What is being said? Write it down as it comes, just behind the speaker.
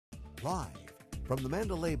Live from the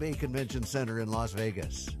Mandalay Bay Convention Center in Las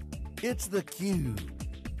Vegas, it's theCUBE,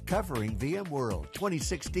 covering VMworld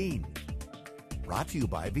 2016. Brought to you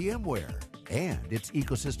by VMware and its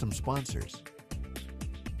ecosystem sponsors.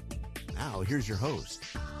 Now here's your host,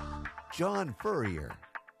 John Furrier.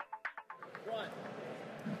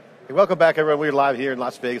 Hey, welcome back, everyone. We're live here in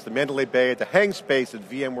Las Vegas, the Mandalay Bay at the Hang Space at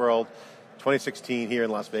VMworld 2016 here in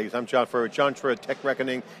Las Vegas. I'm John Furrier, John Troy, Tech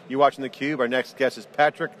Reckoning. You're watching theCUBE. Our next guest is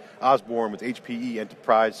Patrick Osborne with HPE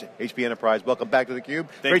Enterprise. Welcome back to theCUBE.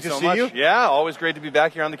 Great to see you. Yeah, always great to be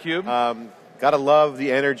back here on theCUBE. Gotta love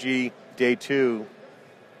the energy, day two.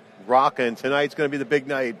 Rocking. Tonight's going to be the big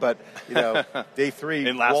night, but you know, day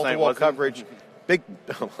three, wall-to-wall coverage. Big.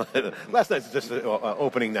 Last night's just an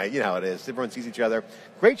opening night. You know how it is. Everyone sees each other.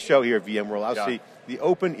 Great show here at VMworld. Obviously, the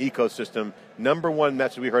open ecosystem. #1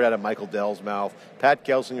 message we heard out of Michael Dell's mouth. Pat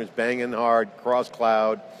Gelsinger's banging hard,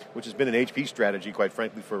 cross-cloud, which has been an HP strategy, quite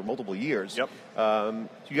frankly, for multiple years. Yep. So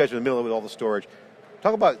you guys are in the middle of it with all the storage.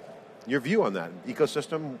 Talk about your view on that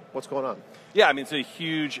ecosystem. What's going on? Yeah, I mean, it's a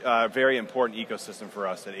huge, very important ecosystem for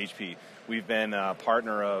us at HP. We've been a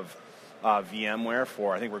partner of VMware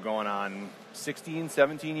for, I think we're going on 16,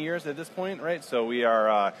 17 years at this point, right? So we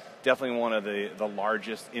are definitely one of the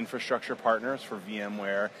largest infrastructure partners for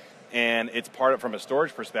VMware. And it's part of, from a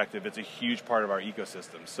storage perspective, it's a huge part of our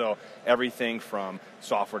ecosystem. So everything from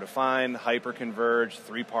software-defined, hyperconverged,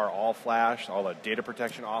 3-par all-flash, all the data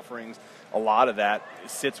protection offerings, a lot of that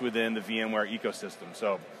sits within the VMware ecosystem.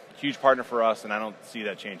 So huge partner for us, and I don't see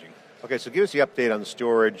that changing. Okay, so give us the update on the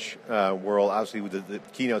storage world. Obviously, with the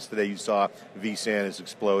keynotes today, you saw vSAN is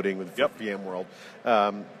exploding with VMworld.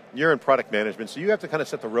 You're in product management, so you have to kind of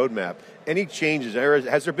set the roadmap. Any changes?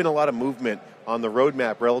 Has there been a lot of movement on the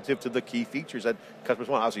roadmap relative to the key features that customers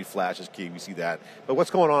want? Obviously, flash is key, we see that. But what's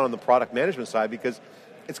going on the product management side? Because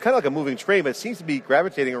it's kind of like a moving train, but it seems to be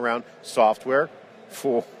gravitating around software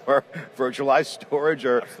for virtualized storage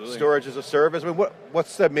or storage as a service. I mean,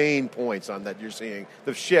 what's the main points on that you're seeing,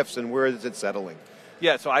 the shifts, and where is it settling?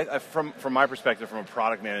 Yeah, so from my perspective, from a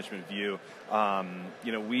product management view,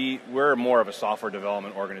 you know, we're more of a software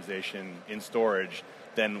development organization in storage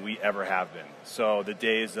than we ever have been. So the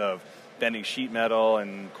days of bending sheet metal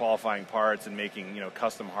and qualifying parts and making, you know,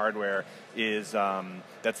 custom hardware is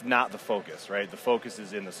that's not the focus, right? The focus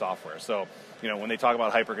is in the software. So, you know, when they talk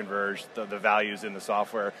about hyperconverged, the value is in the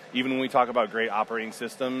software. Even when we talk about great operating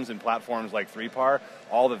systems and platforms like 3-par,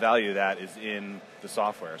 all the value of that is in the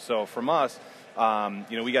software. So from us,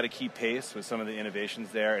 you know, we got to keep pace with some of the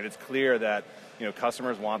innovations there, and it's clear that, you know,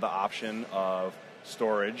 customers want the option of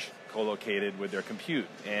storage co-located with their compute,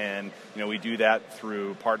 and you know, we do that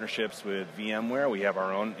through partnerships with VMware. We have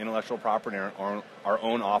our own intellectual property, our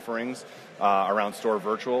own offerings around Store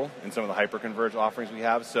Virtual and some of the hyperconverged offerings we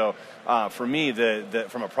have. So for me,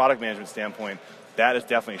 from a product management standpoint, that is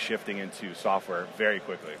definitely shifting into software very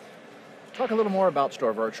quickly. Talk a little more about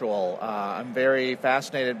Store Virtual. I'm very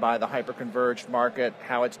fascinated by the hyperconverged market,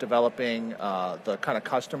 how it's developing, the kind of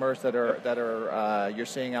customers that are you're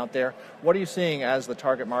seeing out there. What are you seeing as the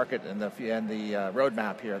target market and the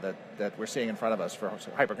roadmap here that we're seeing in front of us for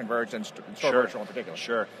hyperconverged and Store Virtual in particular?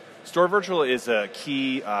 Sure. Store Virtual is a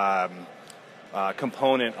key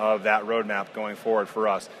component of that roadmap going forward for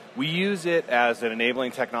us. We use it as an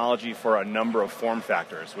enabling technology for a number of form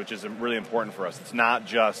factors, which is really important for us. It's not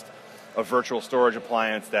just a virtual storage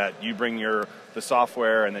appliance that you bring the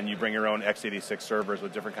software and then you bring your own x86 servers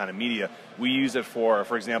with different kind of media. We use it for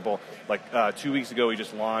example, like 2 weeks ago we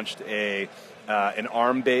just launched an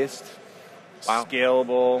ARM-based,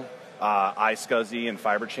 scalable iSCSI and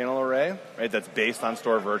fiber channel array, right? That's based on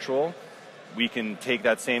Store Virtual. We can take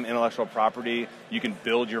that same intellectual property, you can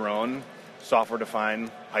build your own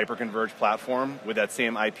software-defined hyperconverged platform with that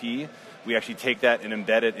same IP. We actually take that and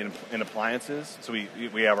embed it in appliances. So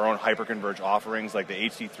we have our own hyperconverged offerings like the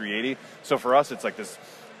HC380. So for us, it's like this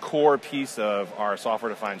core piece of our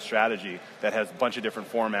software-defined strategy that has a bunch of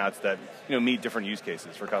different formats that, you know, meet different use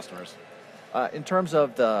cases for customers. In terms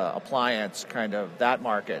of the appliance, kind of that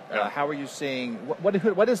market, how are you seeing, what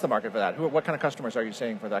is the market for that? What kind of customers are you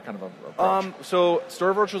seeing for that kind of approach? So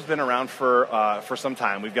Store Virtual's been around for some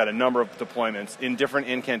time. We've got a number of deployments. In different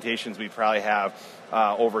incantations, we probably have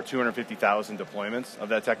over 250,000 deployments of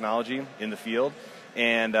that technology in the field.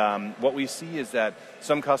 And what we see is that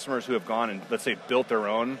some customers who have gone and, let's say, built their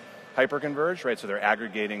own hyperconverged, right? So they're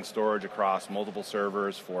aggregating storage across multiple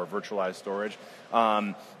servers for virtualized storage.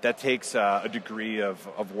 That takes a degree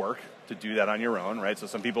of work to do that on your own, right? So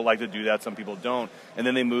some people like to do that, some people don't. And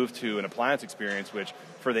then they move to an appliance experience, which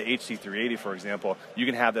for the HC380, for example, you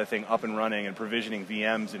can have that thing up and running and provisioning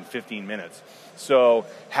VMs in 15 minutes. So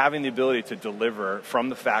having the ability to deliver from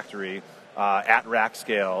the factory at rack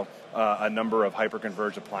scale a number of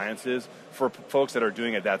hyperconverged appliances for folks that are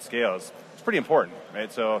doing it at that scale is pretty important,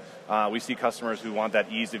 right? So we see customers who want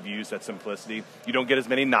that ease of use, that simplicity. You don't get as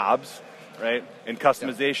many knobs, right, and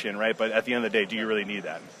customization, right? But at the end of the day, do you really need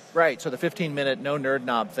that? Right, so the 15-minute no nerd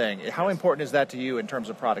knob thing, how important is that to you in terms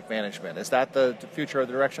of product management? Is that the future of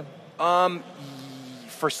the direction?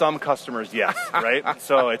 For some customers, yes, right?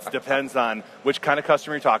 So it depends on which kind of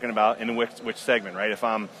customer you're talking about and which segment, right? If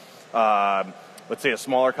I'm, let's say, a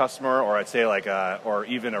smaller customer, or I'd say like or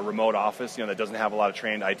even a remote office, that doesn't have a lot of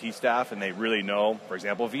trained IT staff, and they really know, for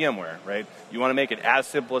example, VMware, right? You want to make it as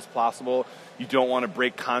simple as possible. You don't want to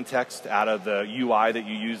break context out of the UI that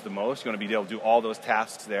you use the most. You want to be able to do all those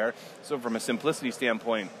tasks there. So from a simplicity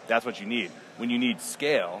standpoint, that's what you need. When you need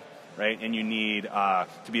scale, right, and you need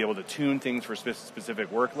to be able to tune things for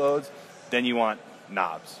specific workloads, then you want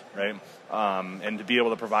knobs, right? And to be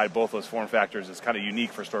able to provide both those form factors is kind of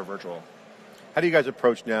unique for Store Virtual. How do you guys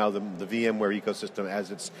approach now the VMware ecosystem as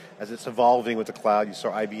it's evolving with the cloud? You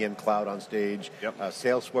saw IBM Cloud on stage, yep.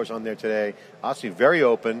 Salesforce on there today. Obviously, very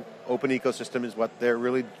open ecosystem is what they're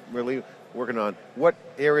really working on. What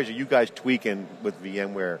areas are you guys tweaking with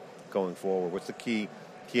VMware going forward? What's the key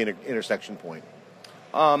intersection point?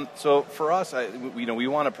 So for us, we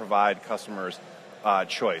want to provide customers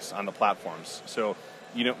choice on the platforms. So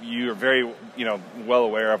you're very well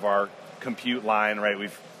aware of our compute line, right?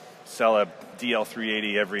 We've sell a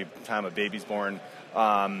DL380 every time a baby's born.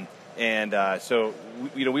 So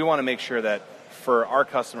we want to make sure that for our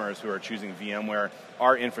customers who are choosing VMware,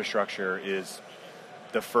 our infrastructure is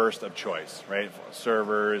the first of choice, right?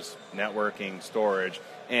 Servers, networking, storage,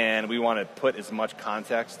 and we want to put as much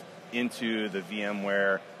context into the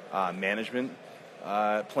VMware management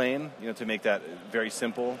plane, to make that very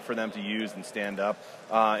simple for them to use and stand up.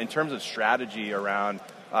 In terms of strategy around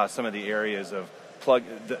some of the areas of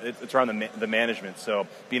it's around the management, so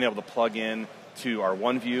being able to plug in to our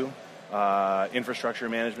OneView infrastructure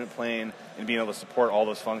management plane and being able to support all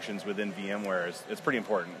those functions within VMware is pretty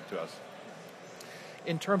important to us.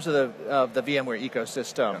 In terms of the VMware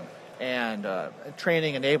ecosystem and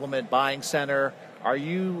training, enablement, buying center, are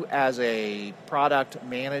you as a product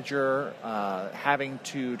manager having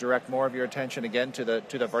to direct more of your attention again to the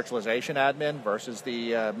virtualization admin versus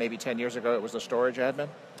the maybe 10 years ago it was the storage admin?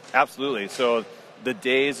 Absolutely. So the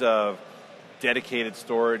days of dedicated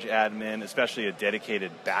storage admin, especially a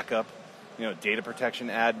dedicated backup, data protection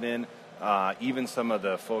admin, even some of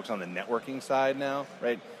the folks on the networking side now,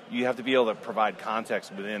 right? You have to be able to provide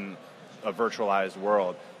context within a virtualized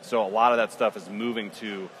world. So a lot of that stuff is moving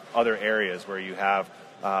to other areas where you have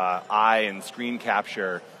eye and screen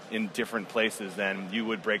capture in different places than you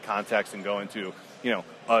would break context and go into,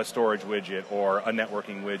 a storage widget or a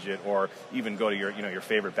networking widget, or even go to your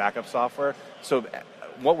favorite backup software. So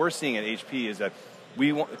what we're seeing at HP is that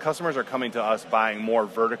customers are coming to us buying more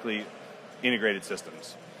vertically integrated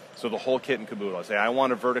systems. So the whole kit and caboodle. I say, I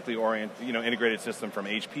want a vertically integrated system from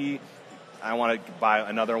HP. I want to buy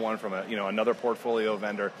another one from another portfolio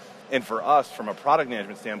vendor. And for us, from a product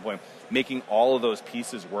management standpoint, making all of those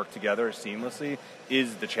pieces work together seamlessly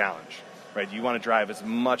is the challenge, right? You want to drive as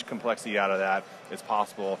much complexity out of that as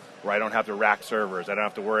possible, where I don't have to rack servers, I don't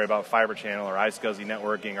have to worry about fiber channel or iSCSI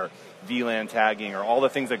networking or VLAN tagging or all the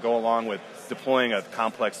things that go along with deploying a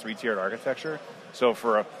complex three-tiered architecture. So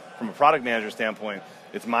from a product manager standpoint,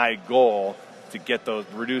 it's my goal to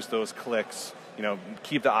reduce those clicks,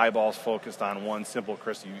 keep the eyeballs focused on one simple,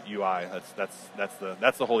 crisp UI.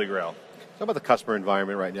 That's the holy grail. Talk about the customer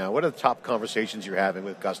environment right now. What are the top conversations you're having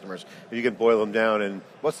with customers? If you can boil them down, and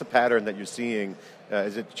what's the pattern that you're seeing?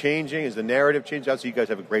 Is it changing? Is the narrative changing? Obviously, you guys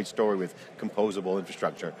have a great story with composable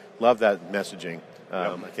infrastructure. Love that messaging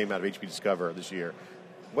that came out of HP Discover this year.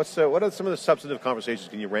 What are some of the substantive conversations?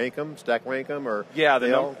 Can you rank them, stack rank them, or they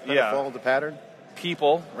all kind of follow the pattern?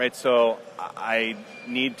 People, right? So I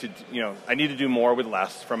need to do more with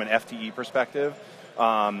less from an FTE perspective.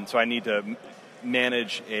 So I need to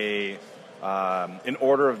manage an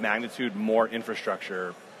order of magnitude more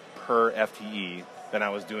infrastructure per FTE than I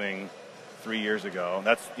was doing 3 years ago.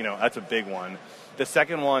 That's a big one. The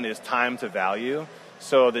second one is time to value.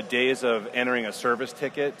 So the days of entering a service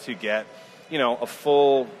ticket to get a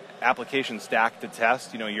full application stack to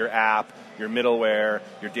test, your app, your middleware,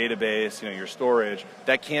 your database, your storage,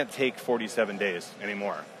 that can't take 47 days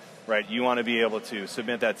anymore, right? You want to be able to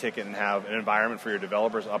submit that ticket and have an environment for your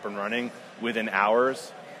developers up and running within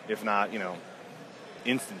hours, if not,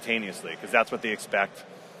 instantaneously, because that's what they expect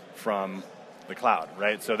from the cloud,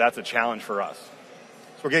 right? So that's a challenge for us.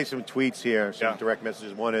 we're getting some tweets here, some direct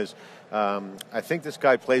messages. One is, I think this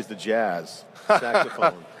guy plays the jazz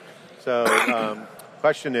saxophone. So,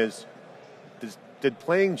 question is, did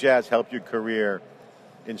playing jazz help your career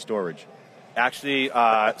in storage? Actually,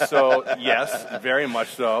 so yes, very much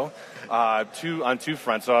so. On two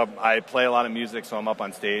fronts. So I play a lot of music, so I'm up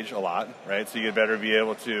on stage a lot, right? So you better be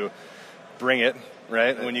able to bring it,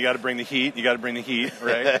 right? When you got to bring the heat, you got to bring the heat,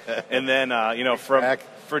 right? And then,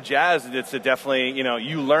 for jazz, it's definitely,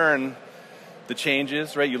 you learn the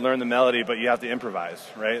changes, right? You learn the melody, but you have to improvise,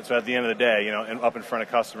 right? So at the end of the day, and up in front of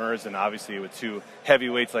customers, and obviously with two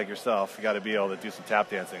heavyweights like yourself, you got to be able to do some tap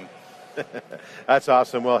dancing. That's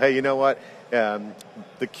awesome. Well, hey, you know what?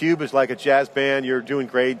 theCUBE is like a jazz band. You're doing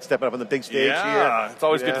great, stepping up on the big stage here. Yeah, it's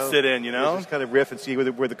always good to sit in, Just kind of riff and see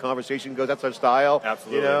where the conversation goes. That's our style.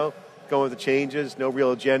 Absolutely. Going with the changes, no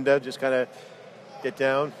real agenda, just kind of get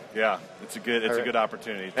down. Yeah, it's a good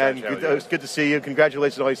opportunity. And it's good to see you.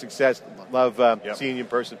 Congratulations on all your success. Love seeing you in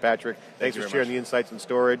person, Patrick. Thanks for sharing the insights and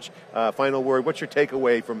storage. Final word, what's your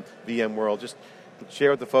takeaway from VMworld? Just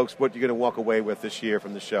share with the folks what you're going to walk away with this year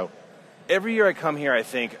from the show. Every year I come here, I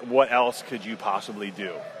think, what else could you possibly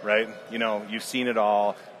do, right? You've seen it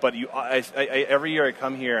all, but every year I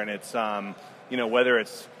come here and it's, whether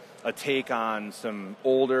it's a take on some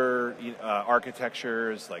older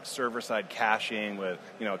architectures like server-side caching with,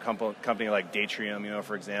 a company like Datrium,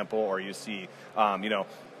 for example, or you see, high-end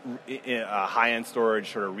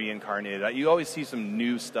storage sort of reincarnated. You always see some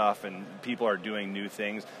new stuff and people are doing new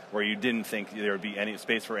things where you didn't think there would be any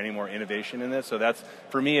space for any more innovation in this. So that's,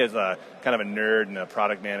 for me as a kind of a nerd and a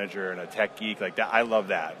product manager and a tech geek, like that, I love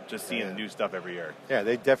that, just seeing new stuff every year. Yeah,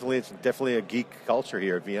 it's definitely a geek culture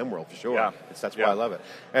here at VMworld for sure. Yeah. That's why I love it.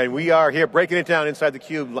 And we are here breaking it down inside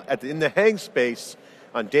theCUBE in the hang space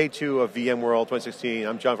on day 2 of VMworld 2016.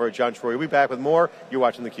 I'm John Troy. We'll be back with more. You're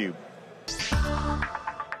watching theCUBE.